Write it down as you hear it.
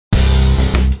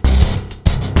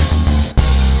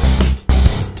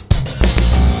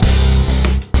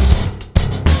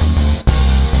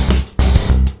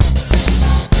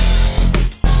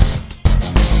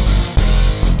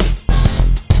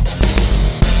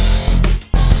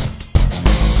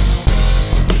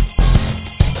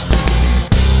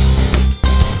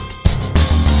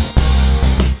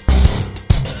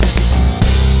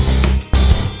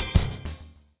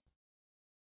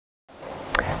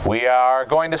are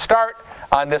going to start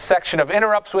on this section of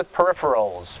interrupts with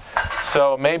peripherals.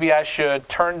 So maybe I should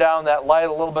turn down that light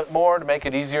a little bit more to make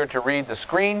it easier to read the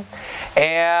screen.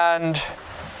 And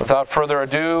without further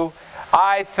ado,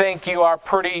 I think you are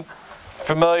pretty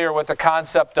familiar with the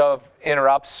concept of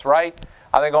interrupts, right?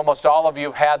 I think almost all of you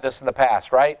have had this in the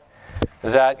past, right?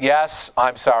 Is that yes?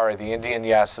 I'm sorry, the Indian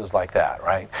yes is like that,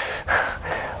 right?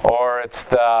 Or it's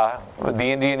the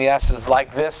Indian yes is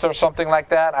like this or something like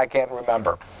that. I can't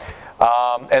remember.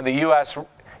 And the US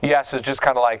yes is just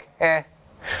kind of like, eh.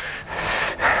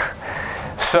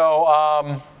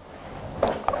 So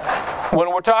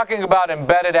when we're talking about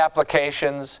embedded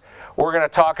applications, we're going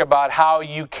to talk about how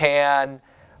you can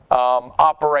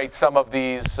operate some of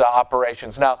these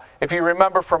operations. Now, if you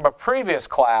remember from a previous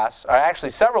class, or actually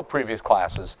several previous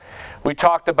classes, we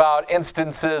talked about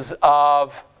instances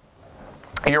of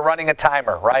you're running a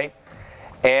timer, right?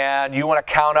 And you want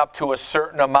to count up to a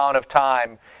certain amount of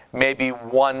time, maybe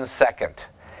 1 second.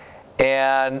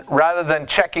 And rather than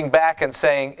checking back and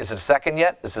saying, is it a second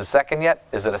yet? Is it a second yet?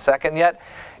 Is it a second yet?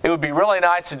 It would be really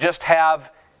nice to just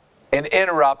have an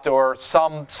interrupt or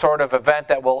some sort of event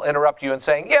that will interrupt you and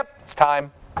saying, yep, it's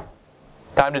time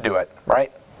to do it,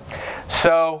 right?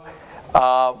 So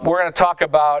we're going to talk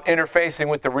about interfacing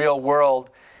with the real world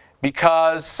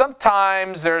because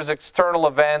sometimes there's external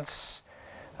events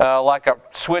like a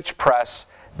switch press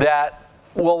that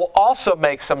will also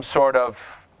make some sort of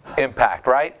impact,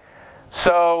 right?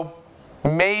 So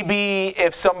maybe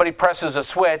if somebody presses a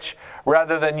switch,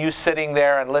 rather than you sitting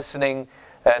there and listening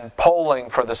and polling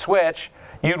for the switch,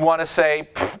 you'd want to say,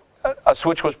 a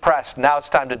switch was pressed, now it's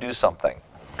time to do something.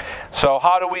 So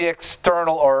how do we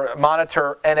external or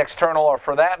monitor an external, or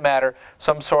for that matter,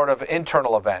 some sort of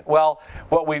internal event? Well,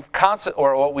 what we've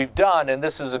done, and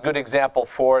this is a good example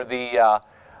for the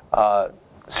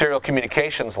serial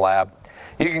communications lab,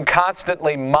 you can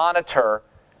constantly monitor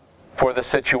for the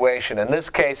situation. In this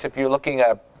case, if you're looking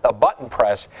at a button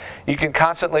press, you can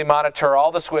constantly monitor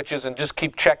all the switches and just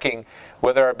keep checking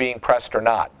whether they're being pressed or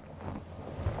not.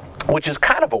 Which is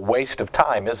kind of a waste of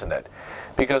time, isn't it?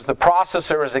 Because the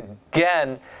processor is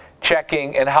again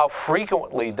checking, and how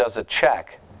frequently does it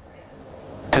check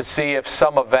to see if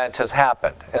some event has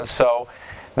happened. And so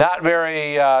not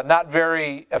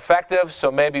very effective.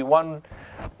 So maybe one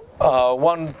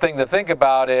thing to think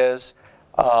about is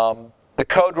the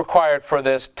code required for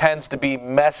this tends to be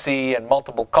messy and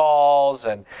multiple calls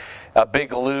and a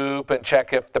big loop and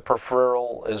check if the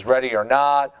peripheral is ready or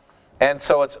not. And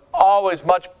so it's always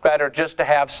much better just to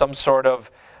have some sort of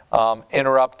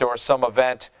interrupt or some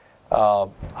event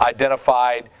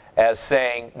identified as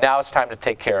saying, now it's time to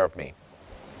take care of me.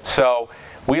 So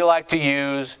we like to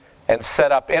use and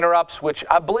set up interrupts, which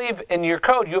I believe in your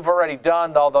code you've already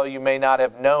done, although you may not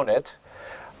have known it.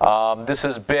 This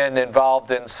has been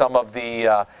involved in some of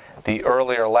the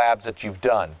earlier labs that you've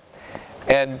done.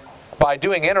 And by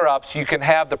doing interrupts, you can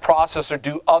have the processor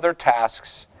do other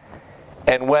tasks,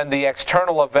 and when the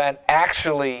external event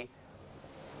actually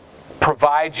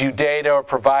provides you data or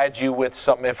provides you with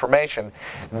some information,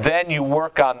 then you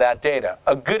work on that data.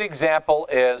 A good example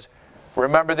is,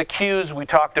 remember the cues we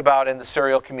talked about in the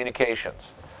serial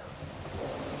communications.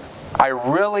 I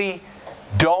really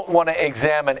don't want to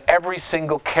examine every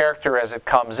single character as it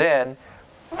comes in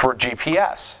for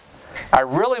GPS. I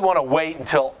really want to wait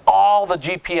until all the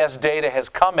GPS data has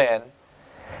come in,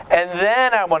 and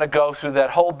then I want to go through that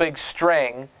whole big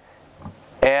string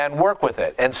and work with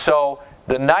it. And so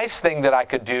the nice thing that I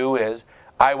could do is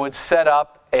I would set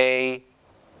up a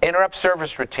interrupt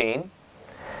service routine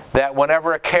that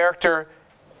whenever a character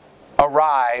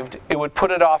arrived, it would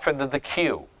put it off into the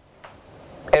queue.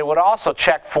 It would also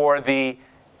check for the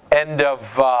end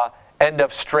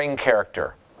of string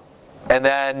character, and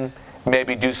then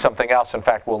maybe do something else. In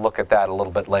fact, we'll look at that a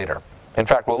little bit later. In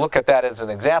fact, we'll look at that as an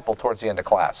example towards the end of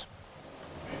class.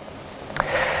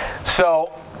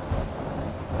 So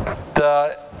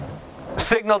the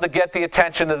signal to get the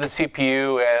attention of the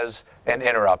CPU is an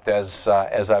interrupt, as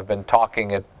I've been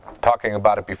talking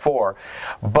about it before.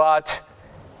 But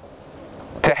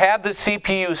to have the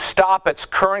CPU stop its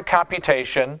current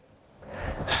computation,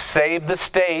 save the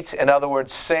state, in other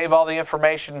words, save all the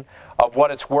information of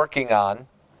what it's working on,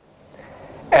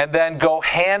 and then go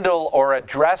handle or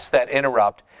address that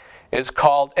interrupt is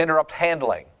called interrupt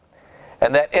handling.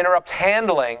 And that interrupt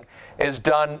handling is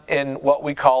done in what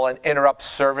we call an interrupt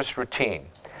service routine.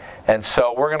 And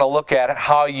so we're going to look at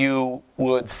how you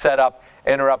would set up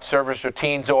interrupt service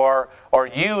routines or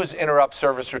use interrupt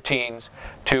service routines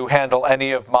to handle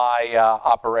any of my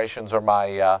operations or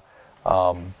my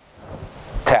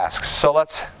tasks. So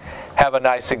let's have a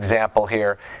nice example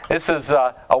here. This is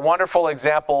a wonderful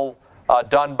example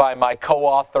done by my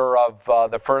co-author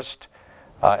of the first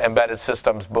embedded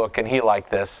systems book, and he liked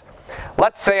this.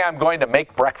 Let's say I'm going to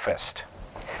make breakfast,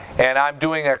 and I'm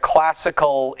doing a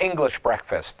classical English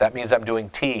breakfast. That means I'm doing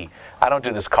tea. I don't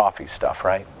do this coffee stuff,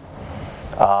 right?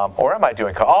 Or am I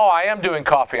doing coffee? Oh, I am doing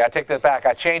coffee. I take that back.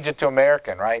 I change it to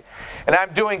American, right? And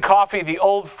I'm doing coffee the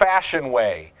old-fashioned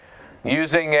way,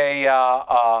 using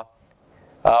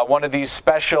one of these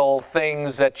special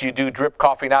things that you do drip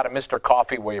coffee, not a Mr.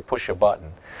 Coffee where you push a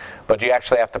button, but you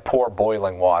actually have to pour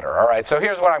boiling water. All right, so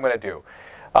here's what I'm going to do.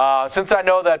 Since I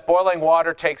know that boiling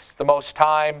water takes the most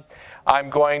time, I'm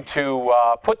going to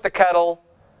put the kettle,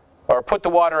 or put the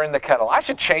water in the kettle. I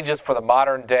should change this for the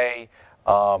modern day.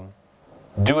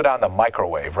 Do it on the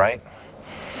microwave, right?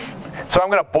 So I'm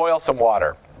going to boil some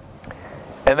water.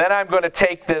 And then I'm going to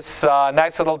take this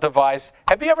nice little device.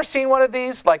 Have you ever seen one of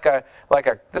these?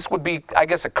 This would be, I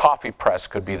guess a coffee press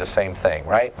could be the same thing,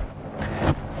 right?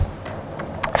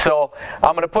 So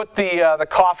I'm going to put the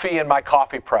coffee in my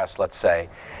coffee press, let's say.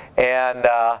 And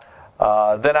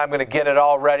then I'm going to get it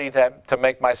all ready to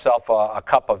make myself a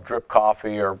cup of drip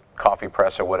coffee or coffee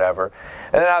press or whatever.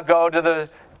 And then I'll go to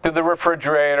the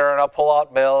refrigerator, and I'll pull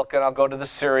out milk, and I'll go to the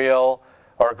cereal,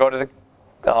 or go to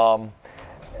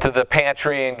the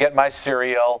pantry and get my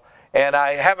cereal. And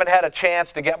I haven't had a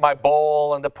chance to get my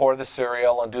bowl and to pour the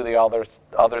cereal and do the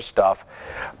other stuff.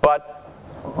 But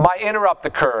my interrupt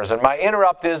occurs, and my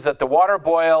interrupt is that the water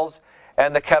boils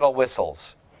and the kettle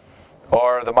whistles,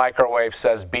 or the microwave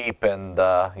says beep, and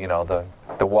the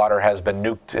water has been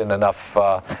nuked in enough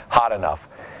hot enough.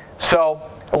 So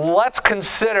let's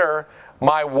consider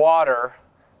my water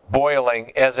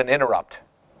boiling as an interrupt.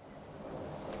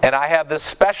 And I have this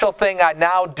special thing I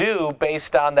now do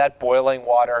based on that boiling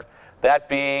water. That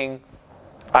being,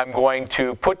 I'm going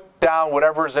to put down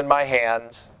whatever's in my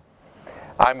hands.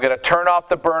 I'm going to turn off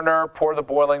the burner, pour the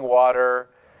boiling water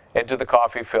into the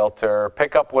coffee filter,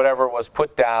 pick up whatever was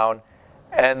put down,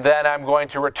 and then I'm going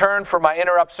to return for my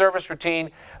interrupt service routine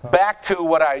back to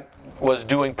what I was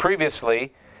doing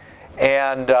previously.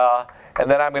 And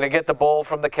then I'm going to get the bowl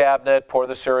from the cabinet, pour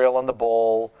the cereal in the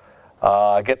bowl,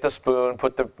 get the spoon,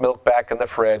 put the milk back in the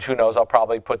fridge. Who knows, I'll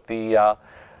probably put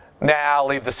I'll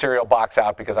leave the cereal box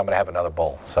out because I'm going to have another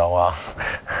bowl. So,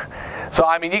 so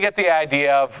I mean, you get the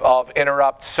idea of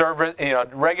interrupt service,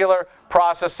 regular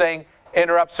processing,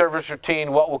 interrupt service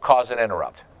routine, what will cause an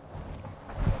interrupt.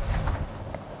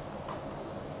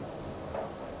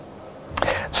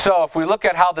 So if we look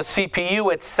at how the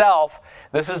CPU itself,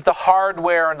 this is the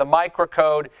hardware and the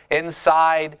microcode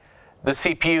inside the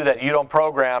CPU that you don't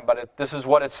program, but this is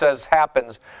what it says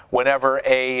happens whenever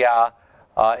an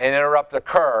interrupt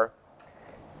occurs.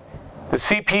 The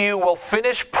CPU will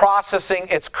finish processing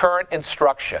its current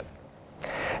instruction.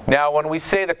 Now, when we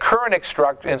say the current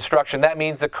instruction, that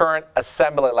means the current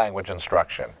assembly language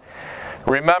instruction.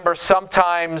 Remember,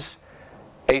 sometimes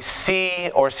a C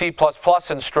or C++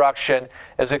 instruction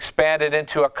is expanded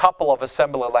into a couple of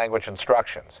assembly language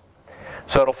instructions.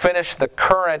 So it'll finish the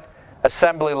current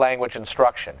assembly language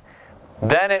instruction.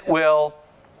 Then it will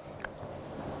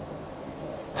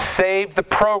save the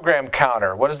program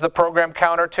counter. What does the program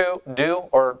counter do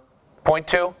or point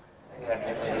to?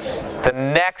 The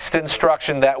next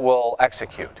instruction that will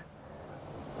execute.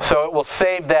 So it will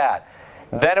save that.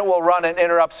 Then it will run an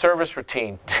interrupt service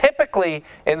routine. Typically,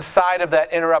 inside of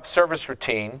that interrupt service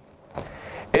routine,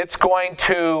 it's going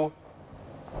to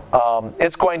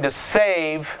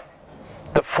save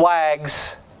the flags.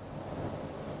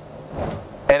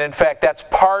 And in fact, that's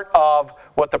part of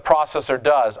what the processor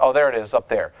does. Oh, there it is up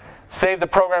there. Save the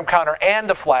program counter and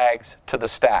the flags to the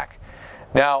stack.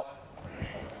 Now,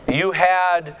 you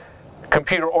had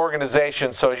computer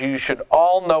organization, so you should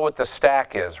all know what the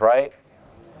stack is, right?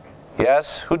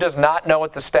 Yes? Who does not know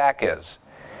what the stack is?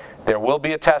 There will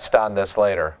be a test on this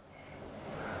later.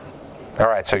 All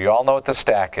right, so you all know what the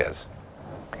stack is.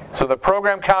 So the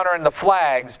program counter and the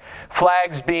flags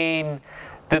being,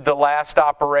 did the last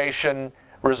operation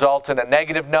result in a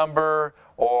negative number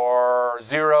or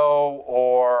 0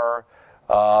 or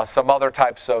some other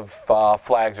types of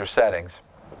flags or settings.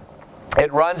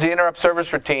 It runs the interrupt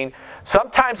service routine.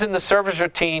 Sometimes in the service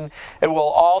routine, it will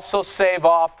also save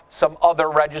off some other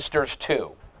registers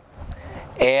too.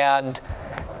 And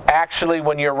actually,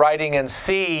 when you're writing in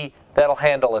C, that'll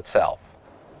handle itself.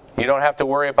 You don't have to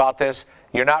worry about this.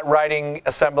 You're not writing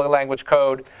assembly language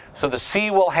code. So the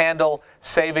C will handle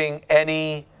saving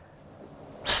any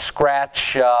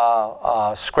scratch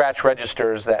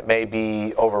registers that may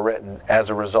be overwritten as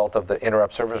a result of the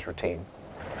interrupt service routine.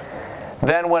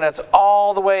 Then when it's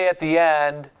all the way at the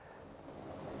end,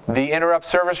 the interrupt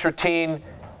service routine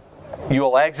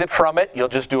you'll exit from it. You'll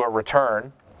just do a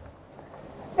return.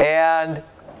 And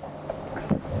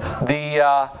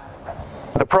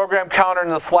the program counter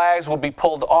and the flags will be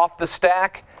pulled off the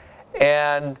stack,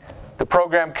 and the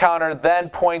program counter then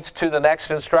points to the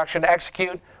next instruction,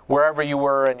 execute, wherever you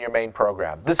were in your main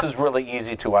program. This is really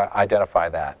easy to identify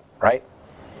that, right?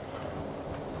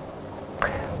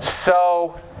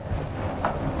 So,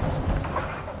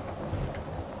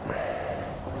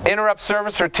 interrupt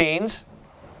service routines,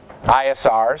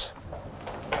 ISRs,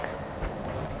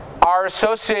 are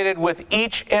associated with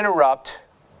each interrupt,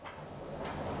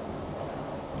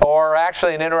 or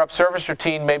actually an interrupt service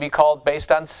routine may be called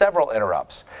based on several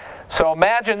interrupts. So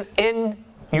imagine in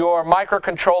your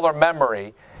microcontroller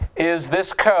memory is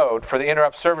this code for the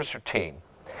interrupt service routine.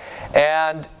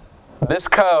 And this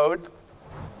code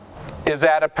is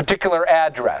at a particular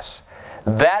address.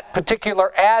 That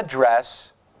particular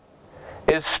address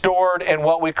is stored in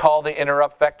what we call the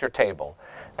interrupt vector table.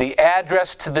 The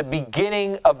address to the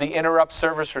beginning of the interrupt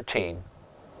service routine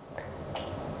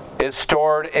is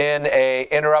stored in an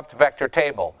interrupt vector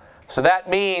table. So that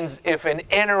means if an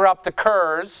interrupt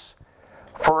occurs,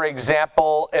 for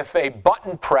example, if a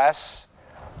button press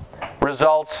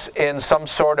results in some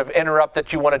sort of interrupt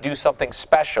that you want to do something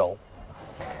special,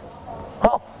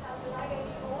 well,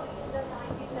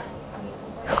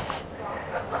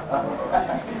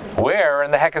 where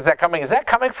in the heck is that coming? Is that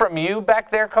coming from you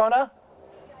back there, Kona?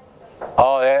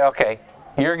 Oh, okay.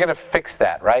 You're going to fix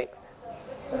that, right?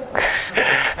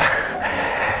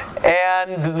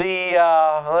 And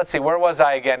let's see, where was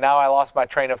I again? Now I lost my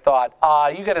train of thought.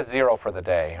 You get a 0 for the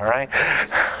day, all right?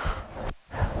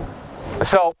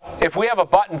 So if we have a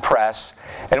button press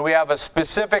and we have a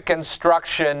specific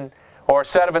instruction or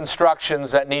set of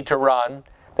instructions that need to run,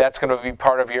 that's going to be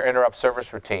part of your interrupt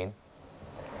service routine.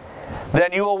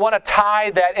 Then you will want to tie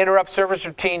that interrupt service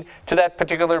routine to that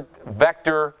particular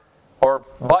vector or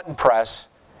button press,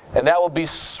 and that will be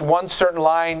one certain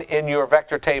line in your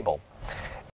vector table.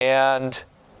 And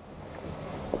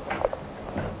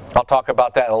I'll talk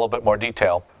about that in a little bit more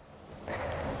detail.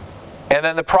 And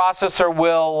then the processor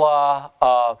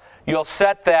will, you'll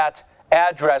set that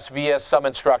address via some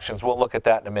instructions. We'll look at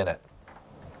that in a minute.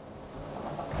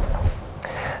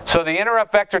 So the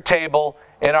interrupt vector table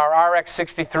in our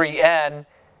RX63N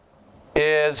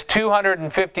is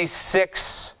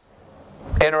 256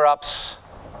 interrupts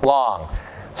long.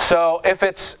 So if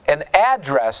it's an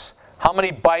address, how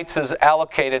many bytes is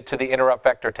allocated to the interrupt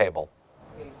vector table?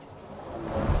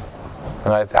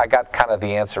 I got kind of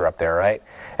the answer up there, right?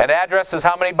 An address is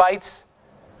how many bytes?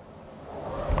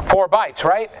 4 bytes,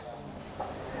 right?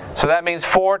 So that means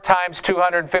 4 times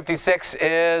 256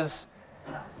 is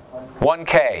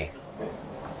 1K.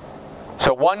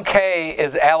 So 1K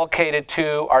is allocated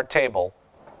to our table.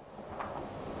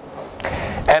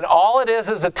 And all it is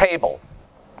a table.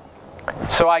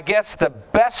 So I guess the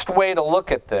best way to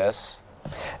look at this,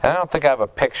 and I don't think I have a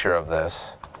picture of this,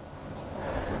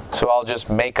 so I'll just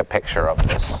make a picture of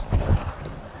this.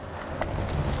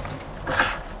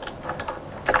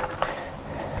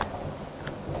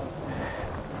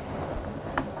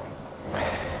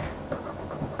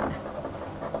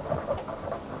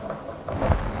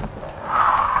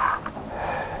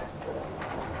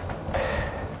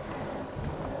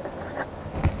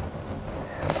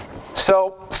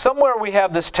 So somewhere we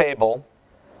have this table,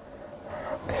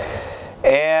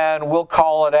 and we'll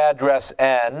call it address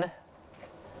n.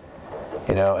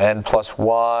 You know, n plus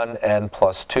 1, n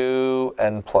plus 2,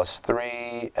 n plus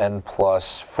 3, n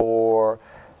plus 4,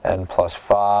 n plus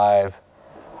 5.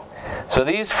 So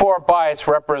these 4 bytes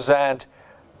represent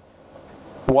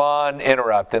one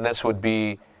interrupt, and this would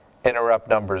be interrupt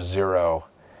number 0.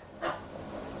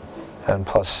 N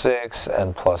plus 6,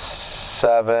 n plus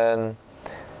 7,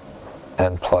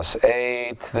 n plus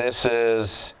 8. This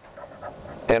is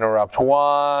interrupt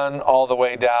 1 all the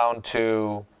way down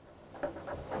to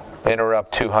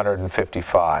interrupt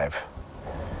 255,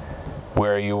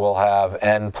 where you will have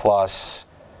n plus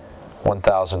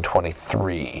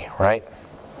 1023, right?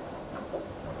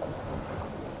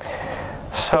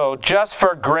 So just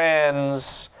for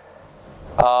grins,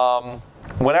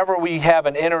 whenever we have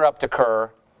an interrupt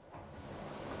occur,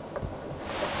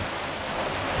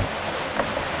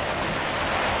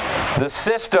 the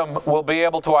system will be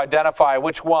able to identify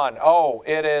which one. Oh,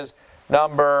 it is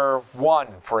number 1,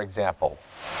 for example.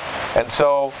 And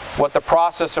so what the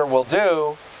processor will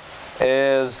do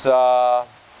is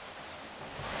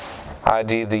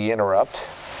ID the interrupt.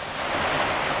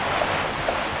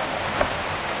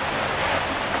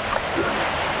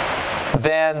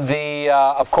 Then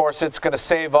of course, it's going to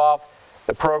save off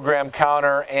the program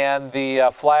counter and the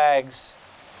flags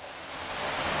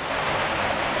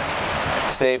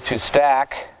save to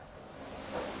stack.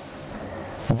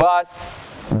 But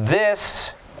this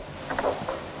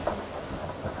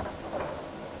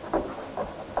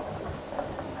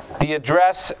the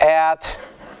address at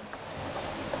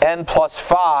n plus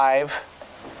 5,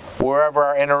 wherever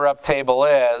our interrupt table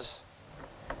is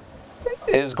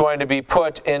going to be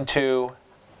put into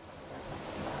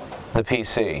the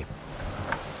PC.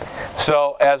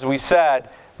 So as we said,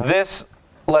 this,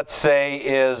 let's say,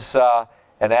 is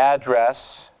an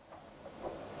address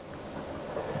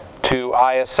to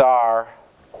ISR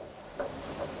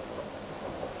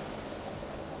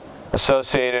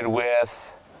associated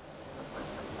with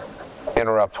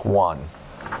interrupt 1.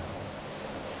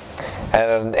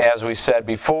 And as we said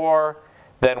before,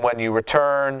 then when you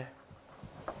return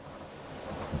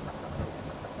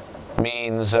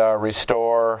means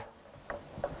restore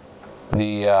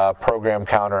the program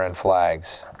counter and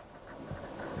flags.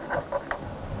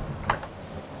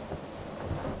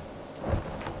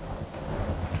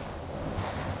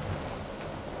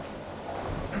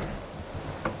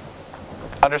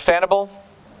 Understandable?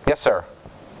 Yes, sir.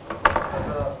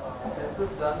 Is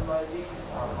this done by the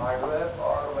hardware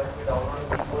or when we download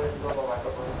the code into a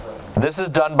microprocessor? This is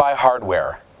done by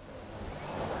hardware.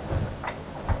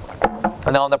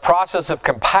 Now, in the process of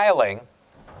compiling,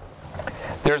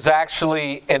 there's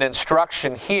actually an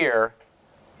instruction here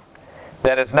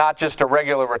that is not just a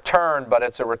regular return, but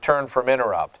it's a return from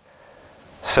interrupt.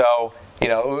 So, you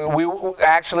know, we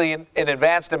actually in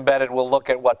Advanced Embedded, we'll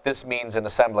look at what this means in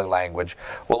assembly language.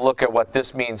 We'll look at what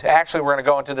this means. Actually, we're going to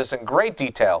go into this in great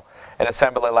detail in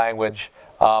assembly language,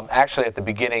 actually at the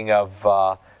beginning of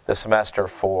the semester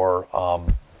for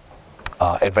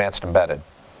Advanced Embedded.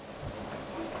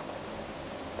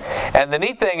 And the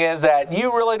neat thing is that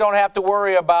you really don't have to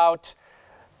worry about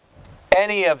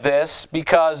any of this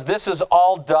because this is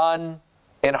all done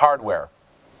in hardware.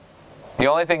 The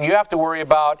only thing you have to worry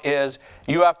about is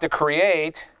you have to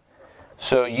create,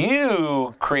 so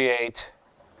you create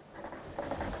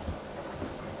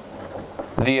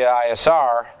the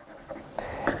ISR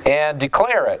and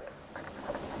declare it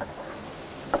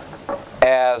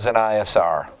as an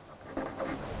ISR.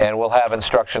 And we'll have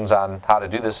instructions on how to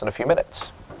do this in a few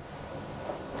minutes.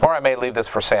 Or I may leave this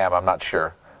for Sam, I'm not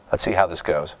sure. Let's see how this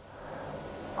goes.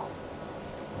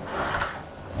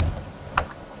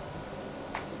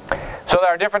 So there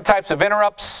are different types of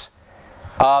interrupts.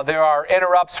 There are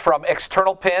interrupts from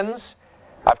external pins.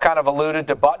 I've kind of alluded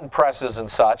to button presses and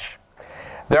such.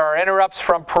 There are interrupts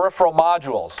from peripheral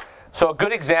modules. So a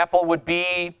good example would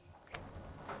be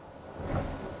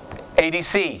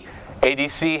ADC.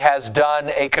 ADC has done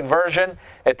a conversion.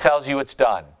 It tells you it's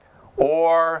done.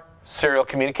 Or serial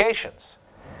communications.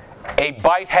 A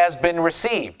byte has been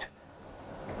received.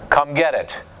 Come get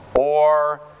it.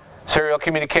 Or serial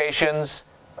communications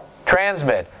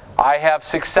transmit. I have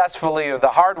successfully, or the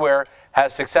hardware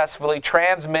has successfully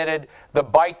transmitted the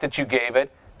byte that you gave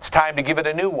it. It's time to give it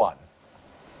a new one.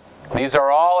 These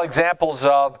are all examples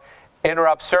of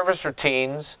interrupt service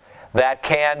routines that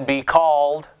can be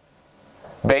called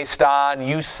based on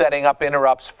you setting up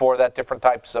interrupts for that different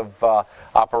types of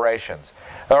operations.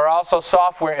 There are also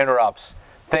software interrupts.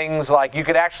 Things like you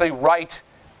could actually write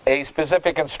a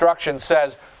specific instruction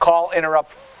says call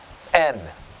interrupt N.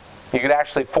 You could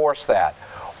actually force that.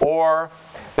 Or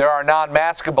there are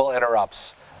non-maskable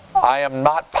interrupts. I am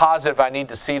not positive I need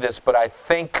to see this, but I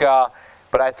think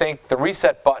the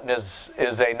reset button is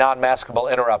a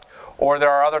non-maskable interrupt. Or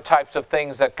there are other types of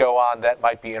things that go on that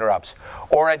might be interrupts.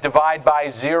 Or a divide by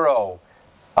zero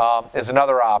is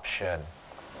another option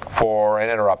for an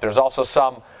interrupt. There's also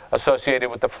some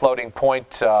associated with the floating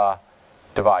point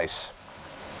device.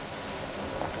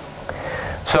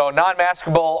 So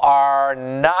non-maskable are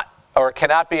not or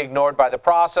cannot be ignored by the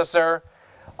processor.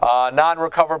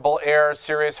 Non-recoverable errors,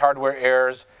 serious hardware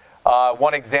errors.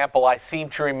 One example I seem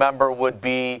to remember would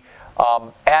be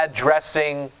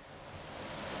addressing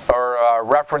or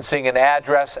referencing an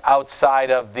address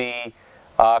outside of the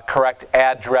correct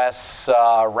address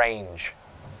range.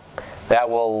 That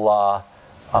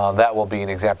will be an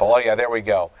example. Oh yeah, there we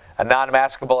go. A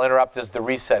non-maskable interrupt is the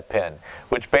reset pin,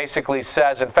 which basically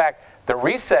says, in fact, the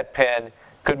reset pin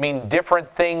could mean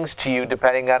different things to you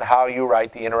depending on how you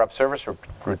write the interrupt service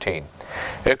routine.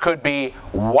 It could be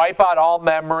wipe out all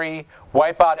memory,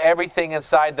 wipe out everything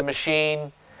inside the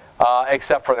machine,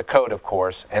 except for the code, of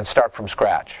course, and start from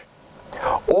scratch.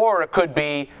 Or it could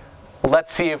be,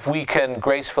 let's see if we can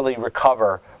gracefully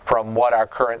recover from what our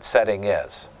current setting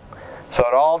is. So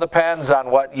it all depends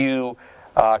on what you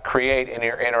create in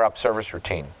your interrupt service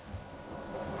routine.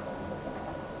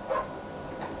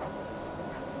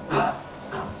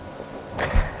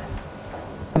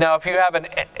 Now, if you have an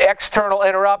external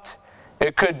interrupt,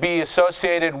 it could be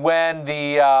associated when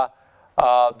the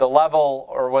level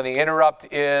or when the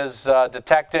interrupt is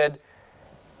detected.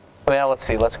 Well, let's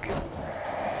see.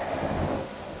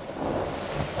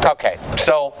 Okay,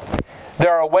 so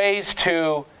there are ways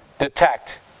to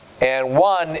detect, and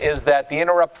one is that the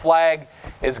interrupt flag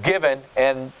is given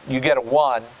and you get a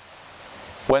 1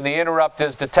 when the interrupt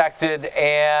is detected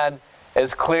and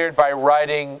is cleared by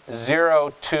writing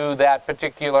 0 to that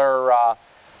particular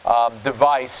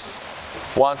device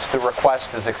once the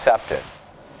request is accepted.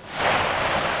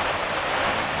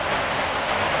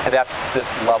 And that's this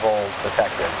level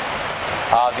detected.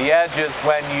 The edge is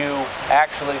when you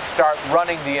actually start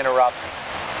running the interrupt,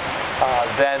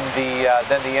 then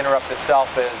the interrupt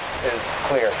itself is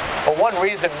cleared. But one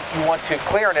reason you want to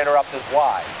clear an interrupt is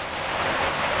why.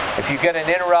 If you get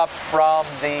an interrupt from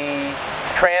the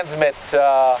transmit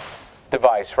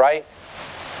device, right?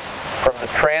 From the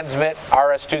transmit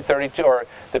RS-232 or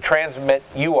the transmit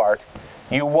UART,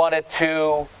 you want it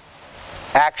to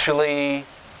actually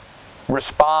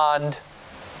respond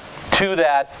to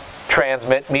that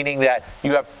transmit, meaning that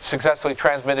you have successfully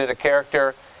transmitted a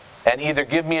character, and either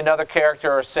give me another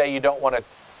character or say you don't want to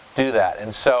do that.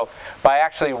 And so by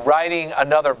actually writing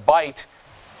another byte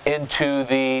into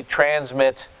the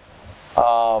transmit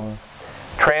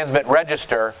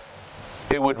register,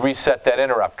 it would reset that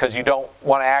interrupt, because you don't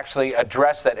want to actually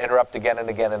address that interrupt again and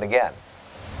again and again.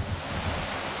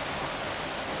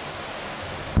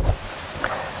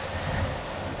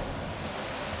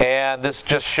 And this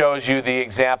just shows you the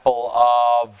example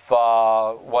of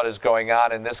what is going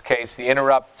on. In this case, the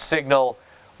interrupt signal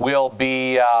will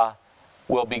be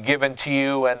given to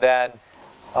you, and then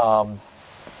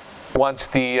once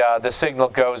the signal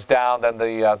goes down, then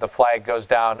the flag goes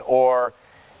down, or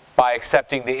by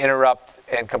accepting the interrupt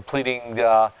and completing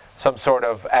some sort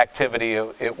of activity,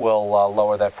 it will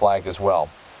lower that flag as well.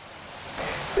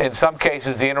 In some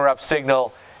cases, the interrupt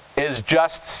signal is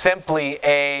just simply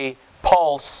a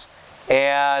pulse,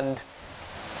 and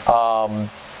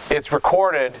it's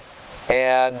recorded,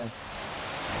 and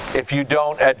if you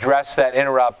don't address that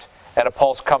interrupt and a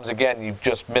pulse comes again, you've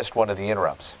just missed one of the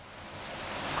interrupts.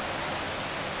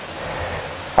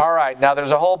 All right, now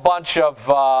there's a whole bunch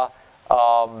of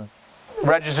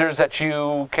registers that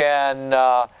you can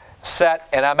set,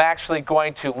 and I'm actually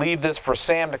going to leave this for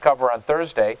Sam to cover on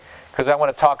Thursday, because I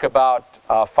want to talk about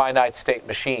finite state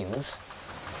machines.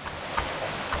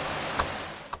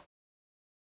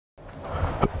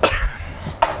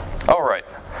 All right,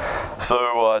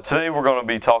 so today we're going to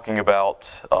be talking about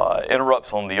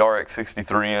interrupts on the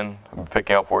RX-63N,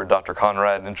 picking up where Dr.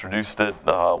 Conrad introduced it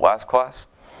last class.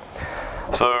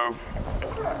 So,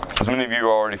 as many of you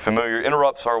are already familiar,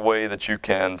 interrupts are a way that you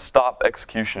can stop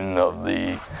execution of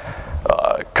the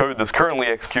code that's currently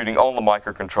executing on the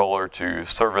microcontroller to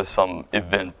service some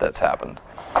event that's happened.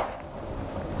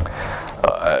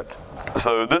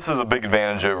 So this is a big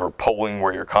advantage over polling,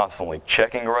 where you're constantly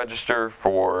checking a register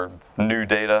for new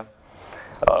data,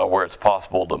 where it's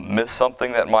possible to miss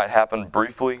something that might happen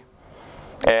briefly.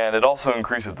 And it also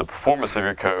increases the performance of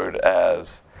your code,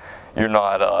 as you're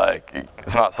not,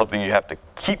 it's not something you have to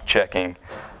keep checking.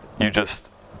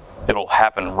 It'll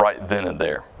happen right then and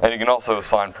there. And you can also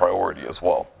assign priority as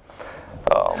well.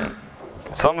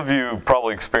 Some of you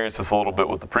probably experienced this a little bit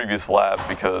with the previous lab,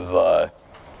 because the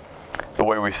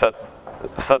way we set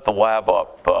the lab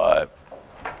up,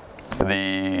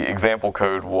 the example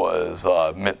code was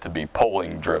meant to be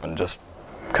polling driven, just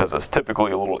because it's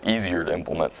typically a little easier to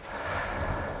implement.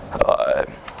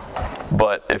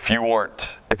 But if you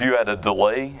had a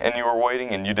delay and you were waiting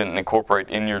and you didn't incorporate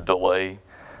in your delay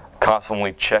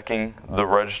constantly checking the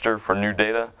register for new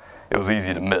data, it was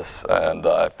easy to miss. And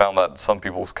I found that in some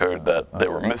people's code that they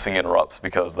were missing interrupts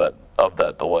because of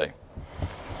that delay.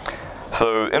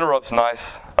 So interrupts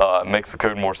nice, makes the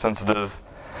code more sensitive,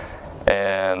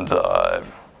 and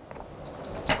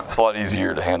it's a lot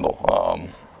easier to handle,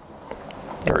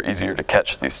 or easier to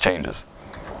catch these changes.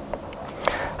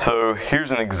 So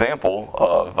here's an example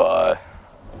of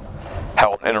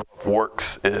how an interrupt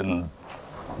works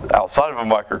outside of a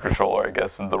microcontroller, I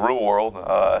guess, in the real world.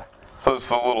 So it's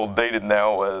a little dated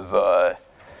now, as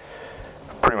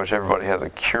pretty much everybody has a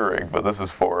Keurig, but this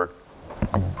is for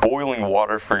boiling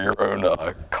water for your own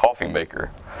coffee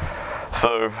maker.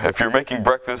 So if you're making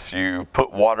breakfast, you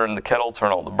put water in the kettle,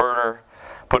 turn on the burner,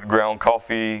 put ground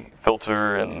coffee,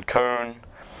 filter, and cone,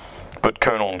 put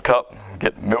cone on cup,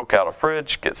 get milk out of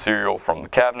fridge, get cereal from the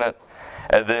cabinet,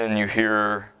 and then you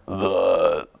hear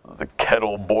the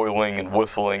kettle boiling and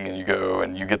whistling, and you go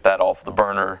and you get that off the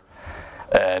burner,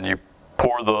 and you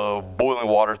pour the boiling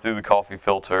water through the coffee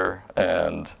filter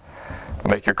and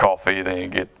make your coffee. Then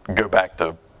you go back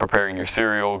to preparing your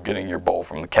cereal, getting your bowl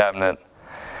from the cabinet.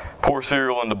 Pour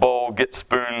cereal in the bowl, get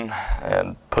spoon,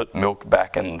 and put milk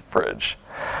back in the fridge.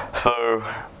 So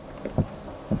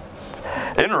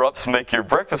interrupts make your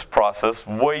breakfast process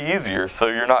way easier, so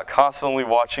you're not constantly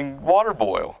watching water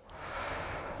boil.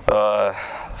 So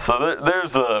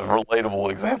there's a relatable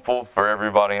example for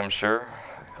everybody, I'm sure.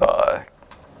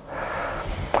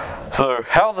 So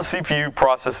how the CPU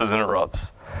processes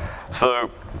interrupts. So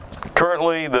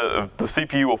currently the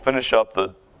CPU will finish up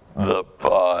the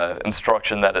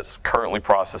instruction that it's currently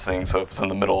processing. So if it's in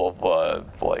the middle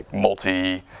of like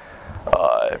multi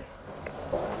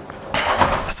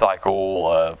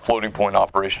cycle floating point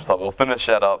operations, so it'll finish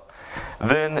that up.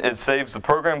 Then it saves the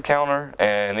program counter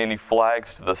and any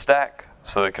flags to the stack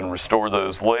so it can restore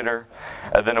those later.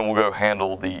 And then it will go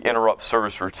handle the interrupt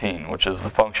service routine, which is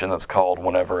the function that's called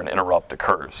whenever an interrupt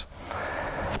occurs.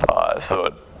 So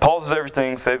it pauses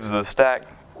everything, saves the stack,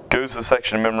 goes to the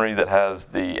section of memory that has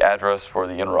the address for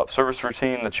the interrupt service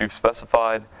routine that you've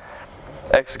specified,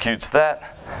 executes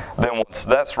that. Then once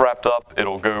that's wrapped up,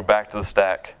 it'll go back to the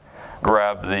stack,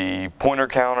 grab the pointer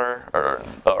counter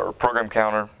or program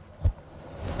counter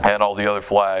and all the other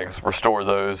flags, restore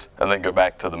those, and then go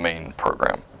back to the main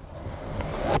program.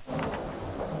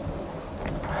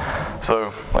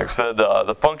 So, like I said,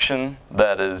 the function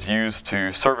that is used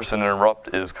to service an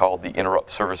interrupt is called the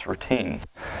interrupt service routine.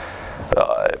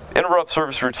 Interrupt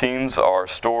service routines are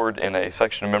stored in a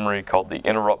section of memory called the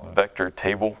interrupt vector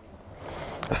table.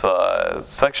 It's a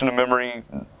section of memory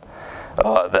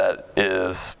that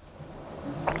is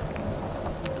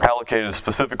allocated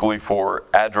specifically for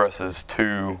addresses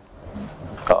to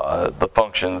the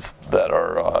functions that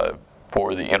are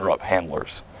for the interrupt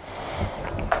handlers.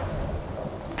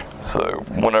 So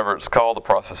whenever it's called, the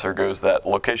processor goes to that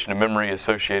location of memory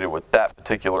associated with that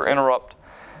particular interrupt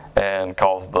and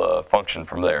calls the function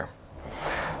from there.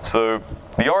 So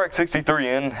the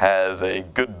RX63N has a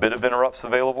good bit of interrupts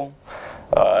available.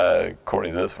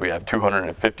 According to this, we have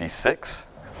 256.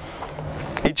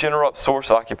 Each interrupt source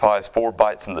occupies 4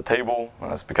 bytes in the table.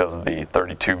 That's because of the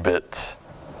 32-bit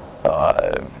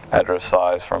address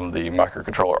size from the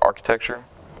microcontroller architecture.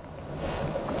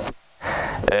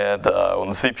 And when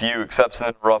the CPU accepts an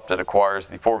interrupt, it acquires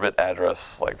the 4-bit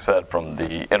address, like I said, from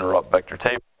the interrupt vector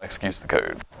table and executes the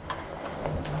code.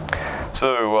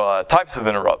 So types of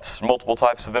interrupts, multiple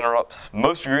types of interrupts.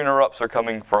 Most of your interrupts are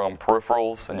coming from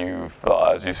peripherals, and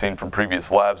as you've seen from previous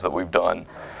labs that we've done,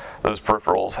 those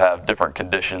peripherals have different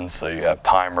conditions. So you have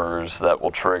timers that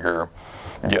will trigger,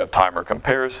 you have timer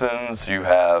comparisons, you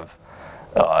have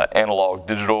analog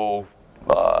digital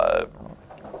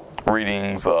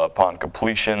readings upon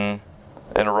completion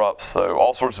interrupts, so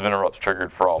all sorts of interrupts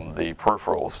triggered from the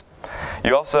peripherals.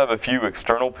 You also have a few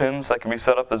external pins that can be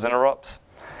set up as interrupts.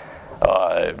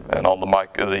 And on the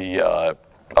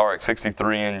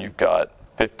RX63N, you've got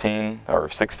 15 or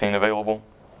 16 available.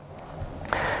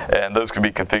 And those can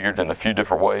be configured in a few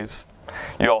different ways.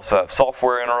 You also have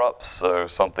software interrupts, so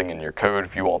something in your code,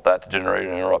 if you want that to generate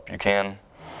an interrupt, you can.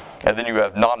 And then you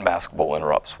have non-maskable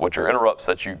interrupts, which are interrupts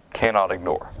that you cannot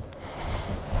ignore.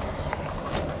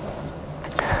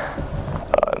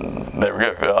 There we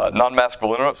go.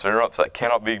 Non-maskable interrupts are interrupts that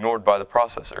cannot be ignored by the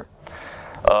processor.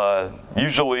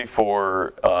 Usually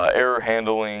for error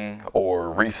handling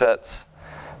or resets.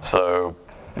 So,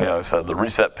 I said the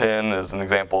reset pin is an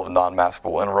example of a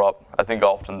non-maskable interrupt. I think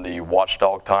often the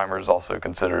watchdog timer is also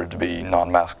considered to be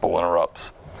non-maskable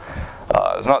interrupts.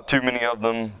 There's not too many of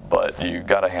them, but you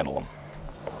got to handle them.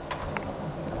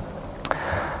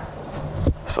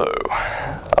 So,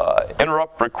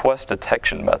 interrupt request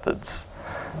detection methods.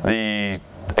 The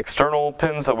external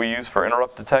pins that we use for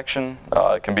interrupt detection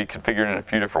can be configured in a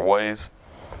few different ways.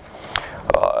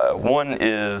 One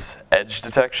is edge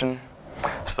detection.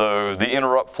 So the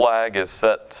interrupt flag is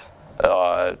set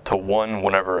to 1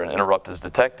 whenever an interrupt is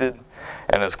detected,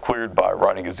 and is cleared by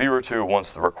writing a 0 to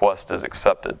once the request is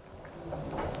accepted.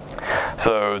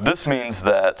 So this means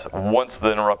that once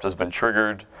the interrupt has been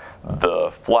triggered,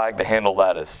 the flag to handle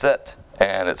that is set,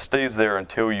 and it stays there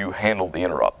until you handle the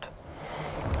interrupt.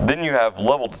 Then you have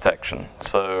level detection.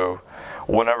 So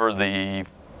whenever the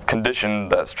condition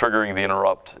that's triggering the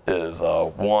interrupt is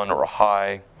 1 or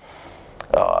high,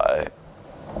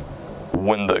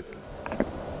 when the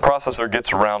processor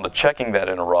gets around to checking that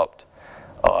interrupt,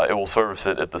 it will service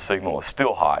it if the signal is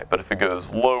still high. But if it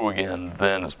goes low again,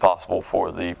 then it's possible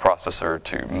for the processor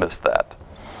to miss that.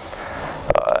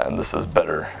 And this is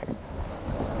better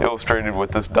illustrated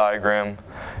with this diagram.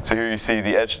 So here you see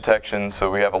the edge detection. So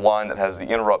we have a line that has the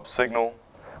interrupt signal.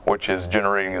 which is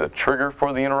generating the trigger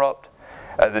for the interrupt.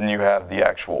 And then you have the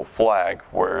actual flag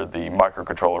where the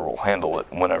microcontroller will handle it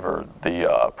whenever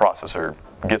the processor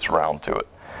gets around to it.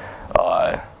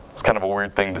 It's kind of a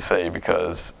weird thing to say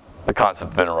because the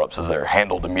concept of interrupts is they're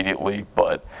handled immediately,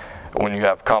 but when you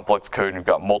have complex code and you've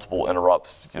got multiple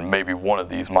interrupts, maybe one of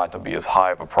these might not be as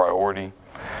high of a priority.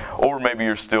 Or maybe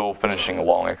you're still finishing a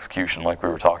long execution like we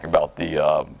were talking about,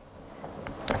 the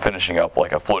finishing up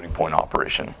like a floating point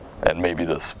operation, and maybe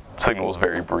this signal is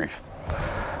very brief.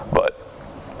 But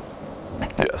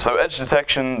yeah, so edge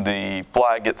detection, the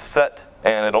flag gets set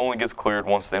and it only gets cleared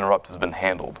once the interrupt has been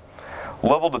handled.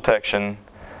 Level detection,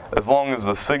 as long as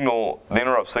the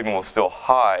interrupt signal is still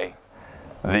high,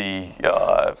 the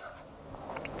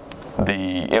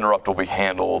interrupt will be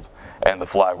handled and the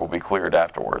flag will be cleared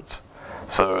afterwards.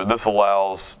 So this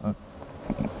allows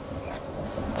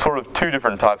sort of two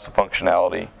different types of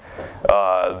functionality.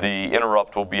 The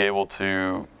interrupt will be able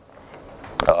to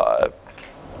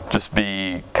just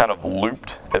be kind of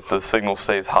looped. If the signal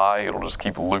stays high, it'll just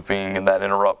keep looping in that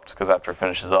interrupt, because after it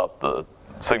finishes up, the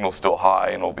signal's still high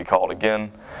and it'll be called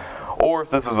again. Or if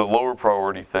this is a lower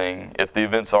priority thing, if the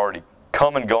event's already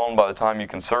come and gone by the time you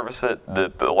can service it,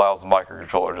 that allows the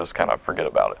microcontroller to just kind of forget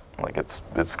about it. Like it's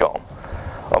gone.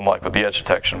 Unlike with the edge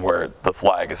detection where the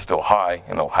flag is still high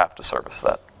and it'll have to service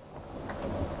that.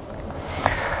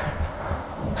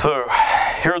 So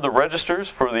here are the registers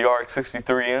for the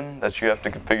RX63N that you have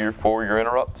to configure for your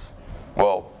interrupts.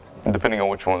 Well, depending on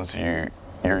which ones you're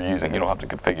using, you don't have to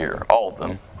configure all of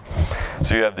them.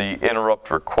 So you have the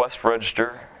interrupt request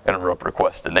register, interrupt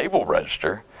request enable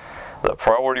register, the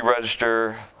priority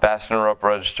register, fast interrupt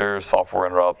register, software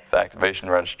interrupt activation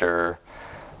register,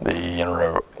 the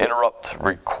interrupt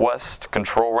request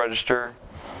control register,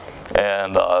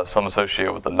 and some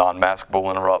associated with the non-maskable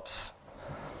interrupts.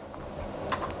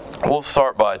 We'll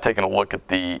start by taking a look at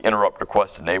the interrupt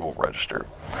request enable register.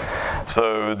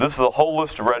 So this is a whole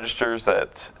list of registers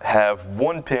that have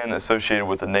one pin associated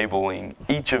with enabling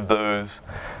each of those.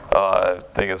 I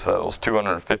think it's those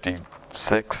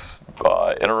 256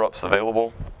 interrupts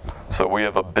available. So we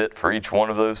have a bit for each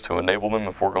one of those to enable them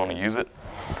if we're going to use it.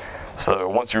 So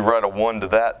once you write a 1 to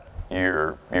that,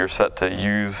 you're set to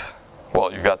use,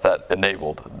 well, you've got that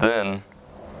enabled. Then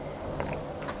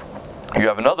you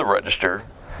have another register,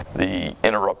 the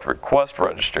interrupt request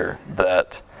register,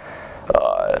 that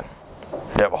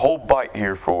you have a whole byte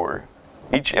here for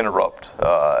each interrupt,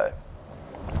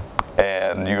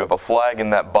 and you have a flag in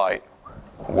that byte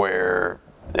where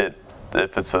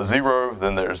if it's a 0,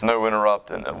 then there's no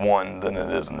interrupt, and at 1, then it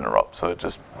is an interrupt. So it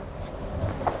just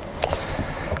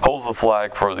holds the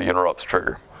flag for the interrupts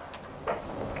trigger.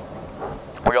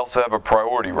 We also have a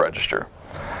priority register.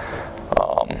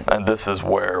 And this is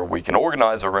where we can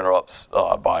organize our interrupts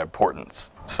by importance.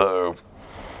 So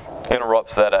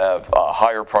interrupts that have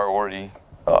higher priority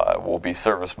will be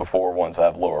serviced before ones that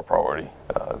have lower priority.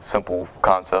 Simple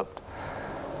concept,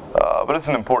 but it's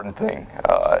an important thing.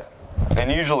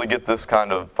 And you usually get this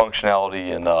kind of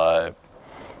functionality in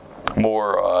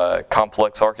more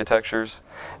complex architectures.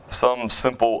 Some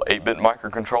simple 8-bit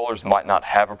microcontrollers might not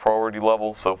have a priority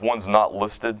level, so if one's not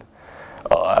listed,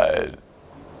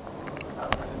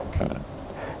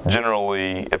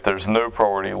 generally, if there's no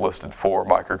priority listed for a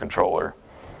microcontroller,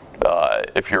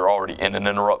 if you're already in an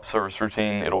interrupt service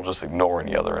routine, it'll just ignore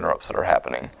any other interrupts that are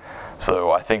happening.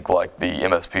 So I think like the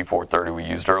MSP430 we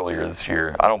used earlier this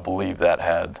year, I don't believe that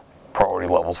had priority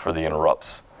levels for the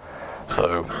interrupts.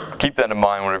 So keep that in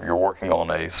mind whenever you're working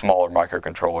on a smaller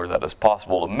microcontroller, that it's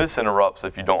possible to miss interrupts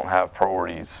if you don't have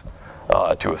priorities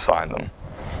to assign them.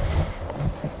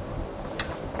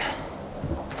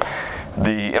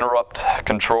 The interrupt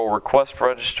control request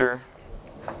register.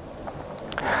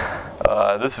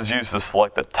 This is used to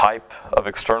select the type of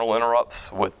external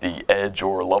interrupts with the edge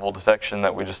or level detection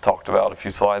that we just talked about a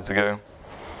few slides ago.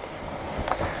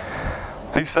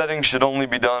 These settings should only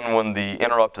be done when the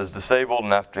interrupt is disabled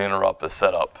and after the interrupt is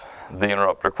set up. The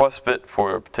interrupt request bit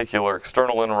for a particular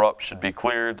external interrupt should be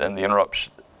cleared, and the interrupt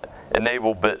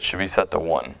enable bit should be set to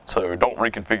 1. So don't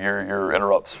reconfigure your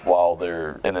interrupts while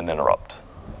they're in an interrupt.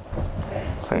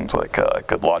 Seems like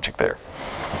good logic there.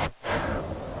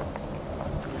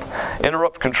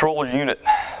 Interrupt controller unit,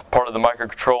 part of the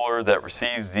microcontroller that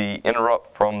receives the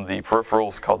interrupt from the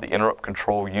peripherals, called the interrupt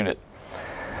control unit.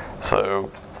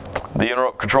 So the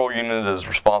interrupt control unit is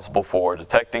responsible for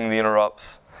detecting the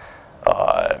interrupts,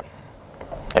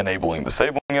 enabling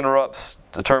disabling interrupts,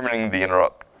 determining the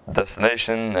interrupt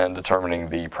destination, and determining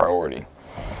the priority.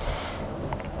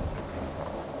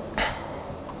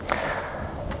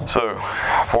 So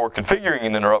for configuring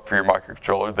an interrupt for your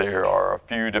microcontroller, there are a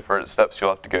few different steps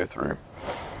you'll have to go through.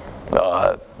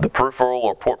 The peripheral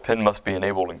or port pin must be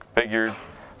enabled and configured.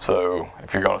 So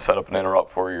if you're going to set up an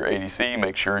interrupt for your ADC,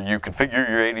 make sure you configure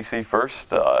your ADC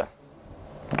first.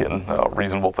 Again, a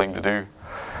reasonable thing to do.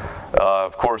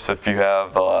 Of course, if you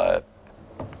have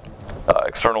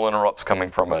external interrupts coming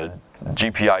from a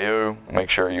GPIO, make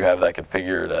sure you have that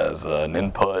configured as an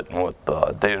input and with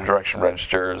data direction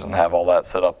registers and have all that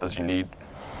set up as you need.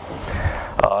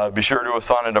 Be sure to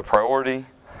assign it a priority.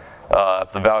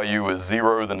 If the value is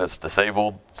 0, then it's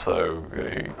disabled, so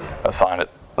assign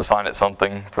it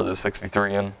something for the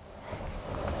 63N.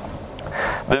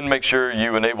 Then make sure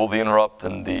you enable the interrupt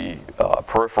in the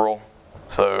peripheral.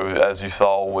 So as you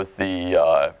saw with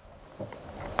the,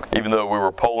 even though we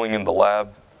were polling in the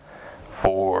lab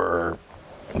for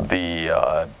the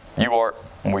UART,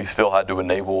 we still had to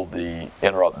enable the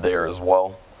interrupt there as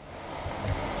well.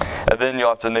 And then you'll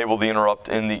have to enable the interrupt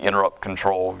in the interrupt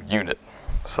control unit.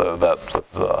 So that's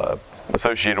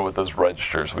associated with those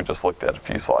registers we just looked at a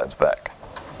few slides back.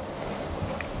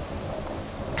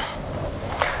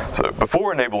 So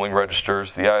before enabling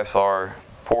registers, the ISR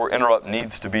for interrupt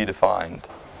needs to be defined.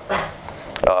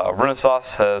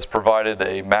 Renesas has provided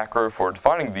a macro for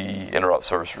defining the interrupt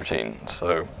service routine.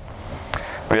 So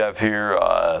we have here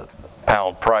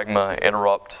pound pragma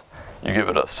interrupt. You give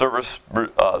it a service, the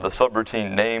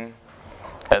subroutine name,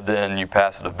 and then you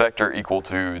pass it a vector equal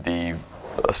to the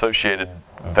associated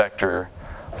vector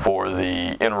for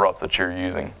the interrupt that you're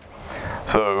using.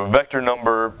 So vector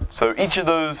number, so each of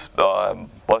those,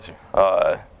 bless you,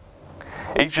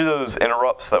 each of those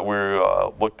interrupts that we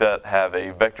looked at have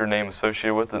a vector name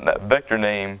associated with it, and that vector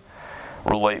name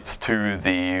relates to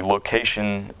the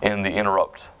location in the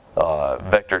interrupt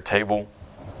vector table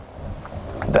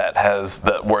that has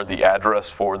where the address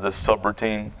for this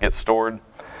subroutine gets stored.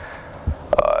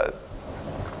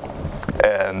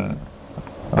 And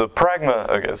the pragma,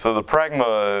 okay, so the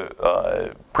pragma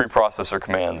preprocessor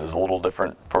command is a little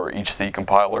different for each C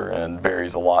compiler and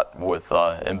varies a lot with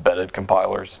embedded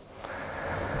compilers.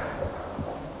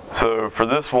 So for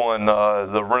this one,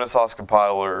 the Renesas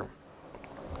compiler,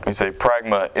 we say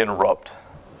pragma interrupt.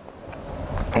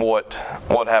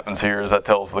 What happens here is that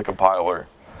tells the compiler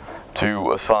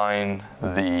to assign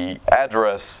the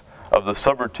address of the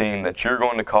subroutine that you're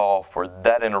going to call for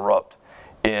that interrupt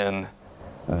in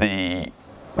the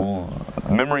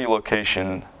memory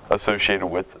location associated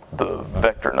with the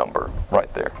vector number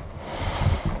right there.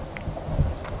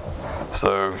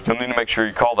 So you'll need to make sure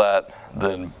you call that,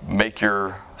 then make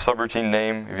your subroutine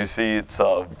name. If you see it's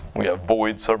we have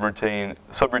void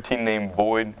subroutine name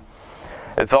void.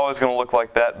 It's always going to look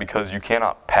like that because you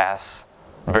cannot pass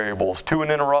variables to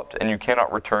an interrupt and you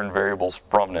cannot return variables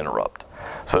from an interrupt.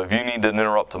 So if you need an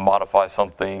interrupt to modify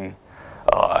something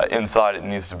inside, it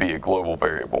needs to be a global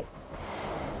variable.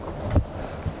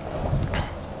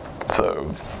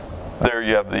 So there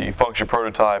you have the function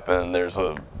prototype, and there's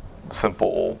a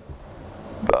simple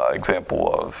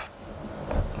example of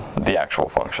the actual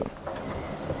function.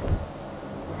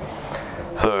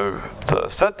 So to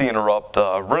set the interrupt,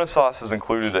 Renesas has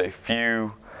included a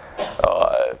few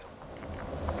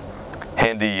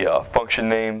handy function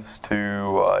names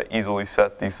to easily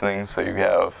set these things. So you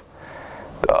have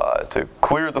to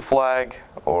clear the flag,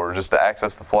 or just to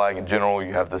access the flag in general,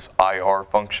 you have this IR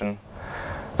function.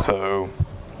 So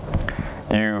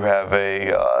you have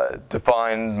a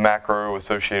defined macro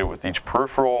associated with each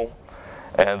peripheral,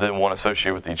 and then one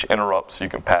associated with each interrupt, so you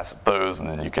can pass it those, and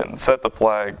then you can set the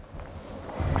flag,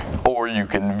 or you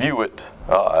can view it,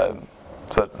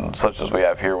 such as we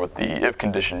have here with the if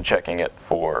condition, checking it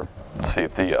to see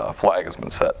if the flag has been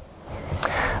set.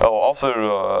 Oh, also,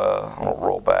 I'll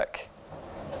roll back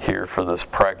here for this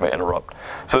pragma interrupt.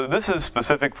 So this is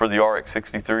specific for the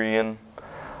RX63N.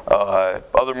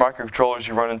 Other microcontrollers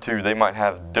you run into, they might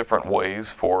have different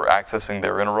ways for accessing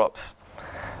their interrupts.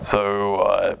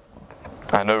 So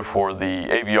I know for the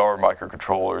AVR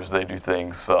microcontrollers, they do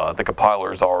things, the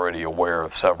compiler is already aware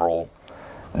of several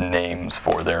names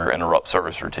for their interrupt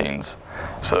service routines.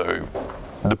 So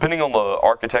depending on the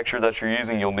architecture that you're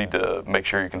using, you'll need to make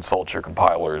sure you consult your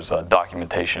compiler's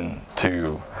documentation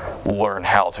to learn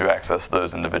how to access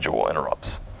those individual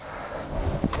interrupts.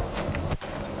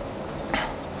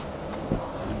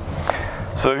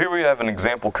 So here we have an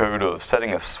example code of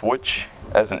setting a switch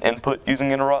as an input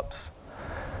using interrupts.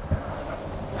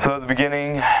 So at the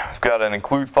beginning, we've got an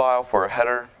include file for a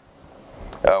header.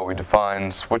 We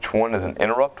define switch 1 as an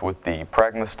interrupt with the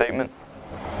pragma statement.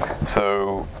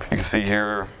 So you can see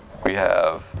here we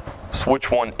have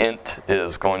switch 1 int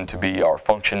is going to be our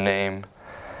function name,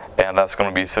 and that's going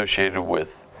to be associated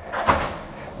with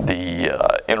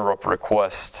the interrupt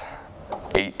request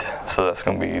 8, so that's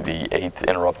going to be the 8th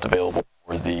interrupt available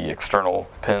for the external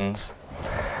pins.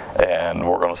 And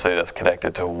we're going to say that's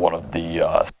connected to one of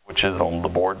the switches on the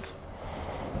board.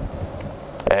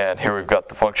 And here we've got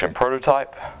the function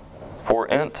prototype for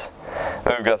int.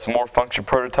 Then we've got some more function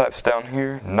prototypes down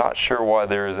here. Not sure why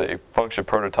there is a function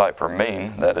prototype for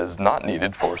main that is not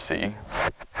needed for C.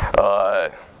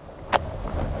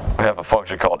 We have a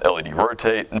function called LED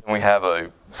rotate, and then we have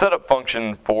a setup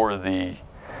function for the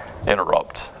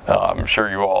interrupt. I'm sure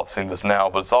you all have seen this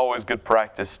now, but it's always good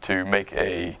practice to make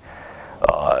an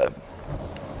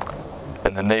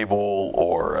enable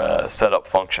or a setup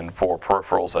function for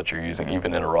peripherals that you're using,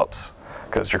 even interrupts,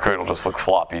 because your code will just look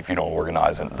sloppy if you don't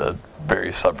organize it into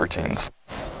various subroutines.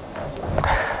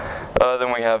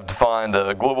 Then we have defined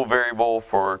a global variable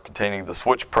for containing the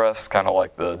switch press, kind of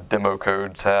like the demo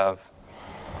codes have.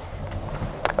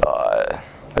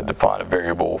 They define a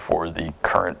variable for the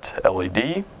current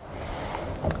LED.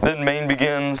 Then main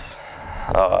begins,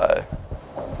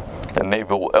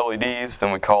 enable LEDs,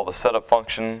 then we call the setup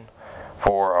function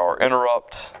for our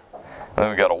interrupt. And then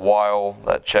we got a while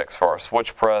that checks for our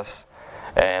switch press.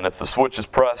 And if the switch is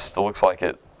pressed, it looks like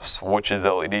it switches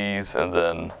LEDs and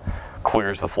then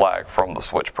clears the flag from the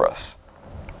switch press.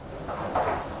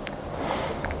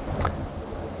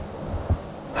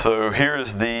 So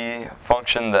here's the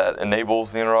function that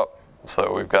enables the interrupt.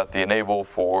 So we've got the enable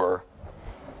for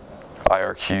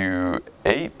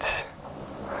IRQ8.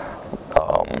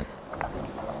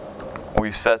 We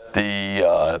set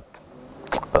the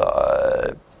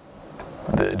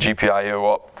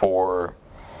GPIO up for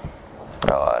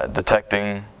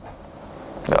detecting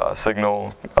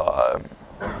signal.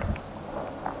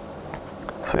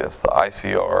 So that's the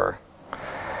ICR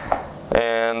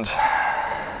and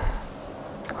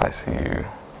ICU.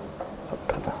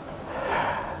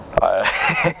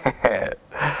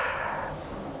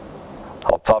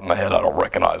 Off the top of my head, I don't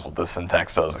recognize what this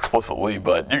syntax does explicitly,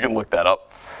 but you can look that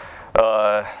up.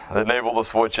 Enable the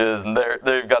switches, and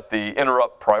they've got the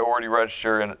interrupt priority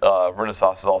register, and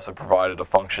Renesas has also provided a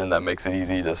function that makes it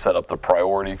easy to set up the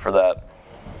priority for that.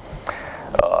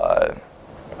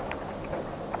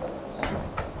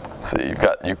 So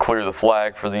you clear the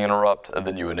flag for the interrupt, and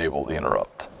then you enable the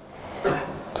interrupt.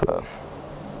 So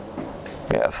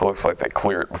yeah, so it looks like they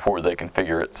clear it before they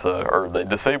configure it, so, or they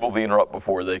disable the interrupt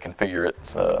before they configure it.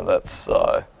 So that's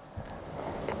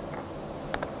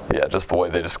yeah, just the way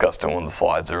they discussed it in one of the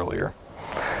slides earlier.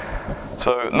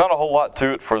 So not a whole lot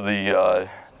to it for the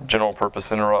general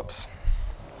purpose interrupts.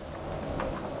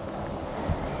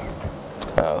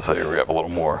 So here we have a little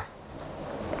more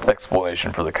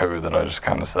explanation for the code that I just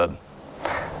kind of said.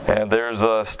 And there's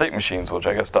state machines, which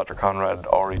I guess Dr. Conrad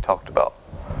already talked about.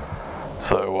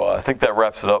 So I think that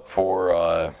wraps it up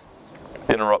for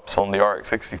interrupts on the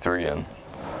RX-63. And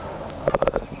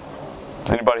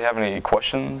does anybody have any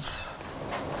questions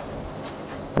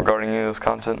regarding any of this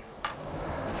content?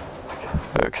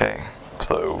 Okay,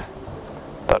 so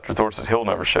Dr. Thor said Hill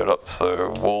never showed up,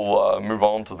 so we'll move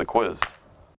on to the quiz.